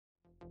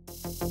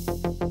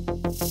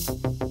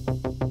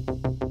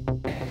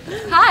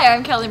Hi,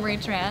 I'm Kelly Marie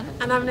Tran.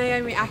 And I'm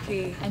Naomi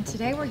Ackie. And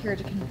today we're here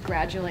to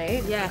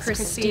congratulate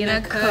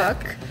Christina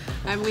Koch.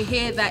 And we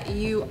hear that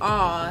you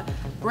are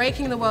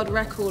breaking the world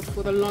record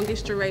for the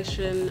longest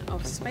duration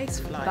of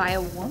spaceflight. By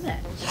a woman.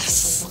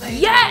 Yes!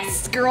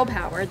 Yes! Girl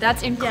power.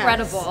 That's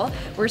incredible.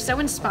 Yes. We're so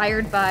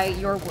inspired by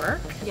your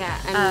work.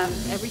 Yeah, and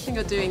everything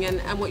you're doing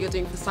and what you're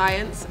doing for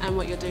science and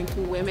what you're doing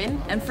for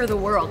women. And for the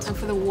world. And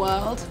for the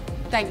world.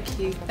 Thank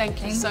you.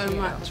 Thank you so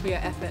much for your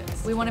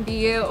efforts. We want to be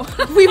you.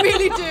 We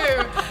really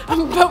do.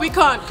 But we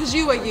can't because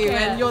you are you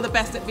and you're the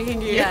best at being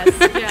you. Yes,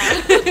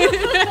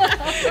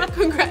 yeah.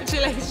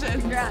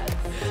 Congratulations. Congrats.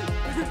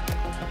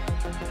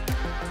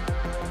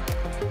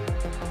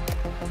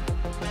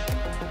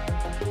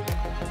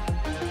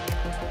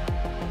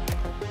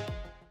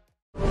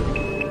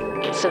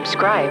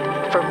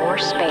 Subscribe for more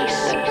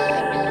space.